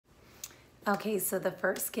Okay, so the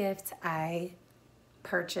first gift I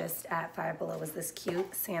purchased at Five Below was this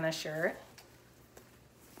cute Santa shirt.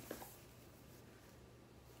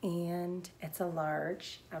 And it's a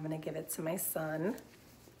large. I'm gonna give it to my son.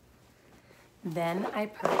 Then I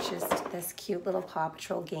purchased this cute little Paw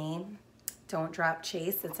Patrol game, Don't Drop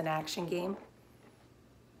Chase. It's an action game.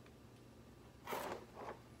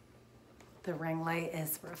 The ring light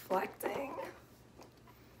is reflecting.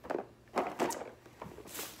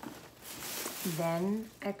 Then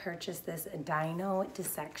I purchased this Dino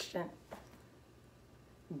Dissection.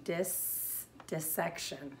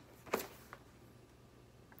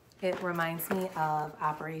 It reminds me of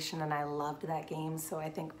Operation, and I loved that game, so I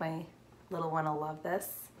think my little one will love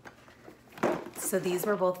this. So these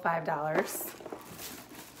were both $5.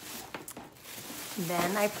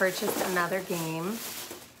 Then I purchased another game.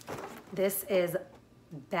 This is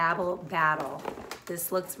Babble Battle.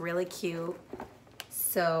 This looks really cute.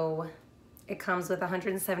 So it comes with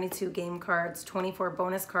 172 game cards, 24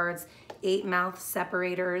 bonus cards, 8 mouth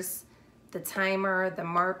separators, the timer, the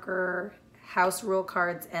marker, house rule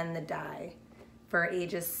cards, and the die for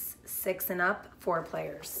ages 6 and up, 4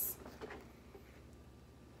 players.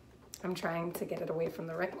 I'm trying to get it away from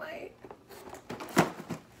the ring light.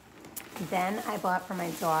 Then I bought for my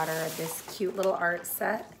daughter this cute little art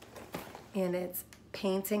set, and it's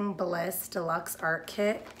Painting Bliss Deluxe Art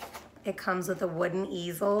Kit. It comes with a wooden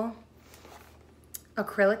easel,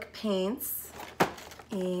 acrylic paints,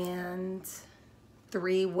 and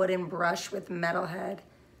 3 wooden brush with metal head,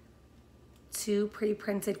 2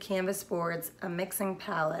 pre-printed canvas boards, a mixing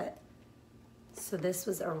palette. So this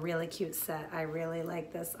was a really cute set. I really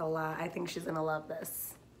like this a lot. I think she's gonna love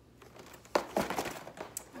this.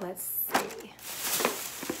 Let's see.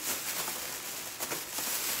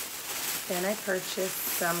 Then I purchased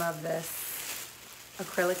some of this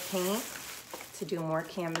acrylic paint to do more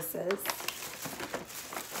canvases.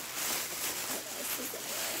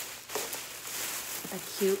 A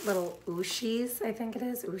cute little Ooshies, I think it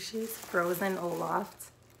is, Ooshies, Frozen Olaf.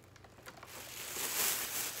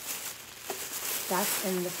 That's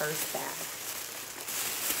in the first bag.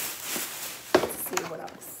 Let's see what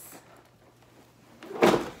else.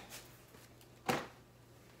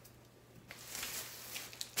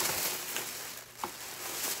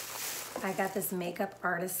 I got this makeup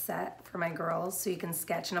artist set for my girls so you can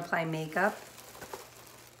sketch and apply makeup.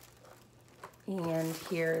 And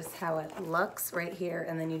here's how it looks right here,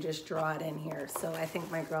 and then you just draw it in here. So I think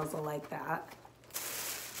my girls will like that.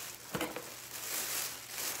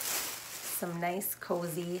 Some nice,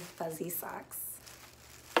 cozy, fuzzy socks.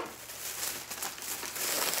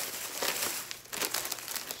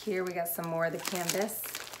 Here we got some more of the canvas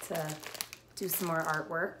to do some more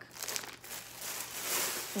artwork.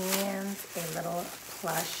 And a little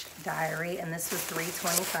plush diary, and this was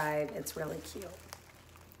 $3.25. It's really cute.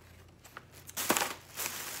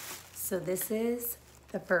 So this is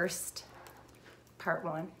the first part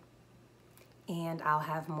 1, and I'll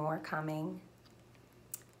have more coming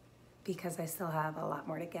because I still have a lot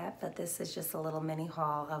more to get, but this is just a little mini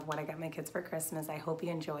haul of what I got my kids for Christmas. I hope you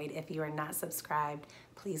enjoyed. If you are not subscribed,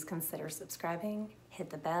 please consider subscribing, hit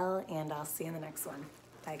the bell, and I'll see you in the next one.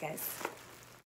 Bye, guys.